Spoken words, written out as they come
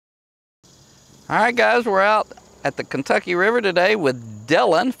All right, guys, we're out at the Kentucky River today with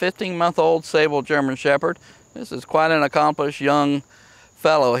Dylan, 15-month-old Sable German Shepherd. This is quite an accomplished young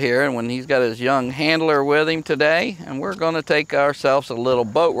fellow here, and when he's got his young handler with him today, and we're going to take ourselves a little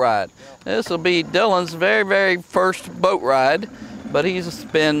boat ride. This will be Dylan's very first boat ride, but he's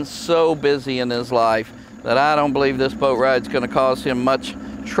been so busy in his life that I don't believe this boat ride is going to cause him much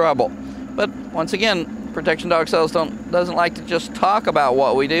trouble. But once again, Protection Dog Sales doesn't like to just talk about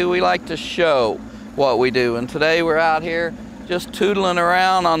what we do, we like to show what we do. And today we're out here just tootling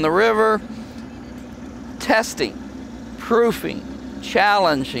around on the river, testing, proofing,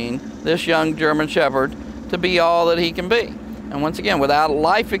 challenging this young German Shepherd to be all that he can be. And once again, without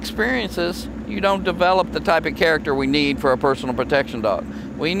life experiences, you don't develop the type of character we need for a personal protection dog.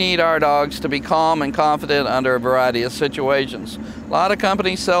 We need our dogs to be calm and confident under a variety of situations. A lot of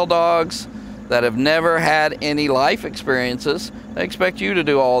companies sell dogs that have never had any life experiences. They expect you to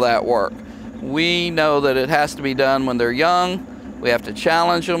do all that work. We know that it has to be done when they're young. We have to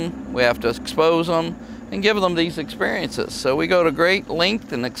challenge them, we have to expose them, and give them these experiences. So we go to great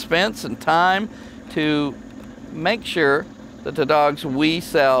length and expense and time to make sure that the dogs we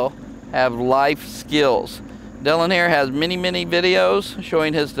sell have life skills. Dylan here has many videos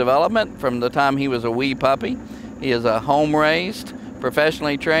showing his development from the time he was a wee puppy. He is a home-raised,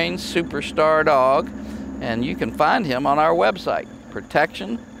 professionally trained superstar dog, and you can find him on our website,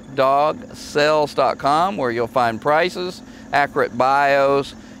 protectiondogsales.com, where you'll find prices, accurate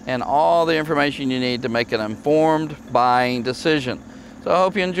bios, and all the information you need to make an informed buying decision. So I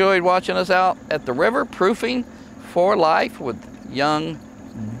hope you enjoyed watching us out at the river proofing for life with young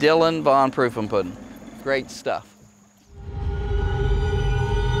Dylan von Prufenpuden. Great stuff.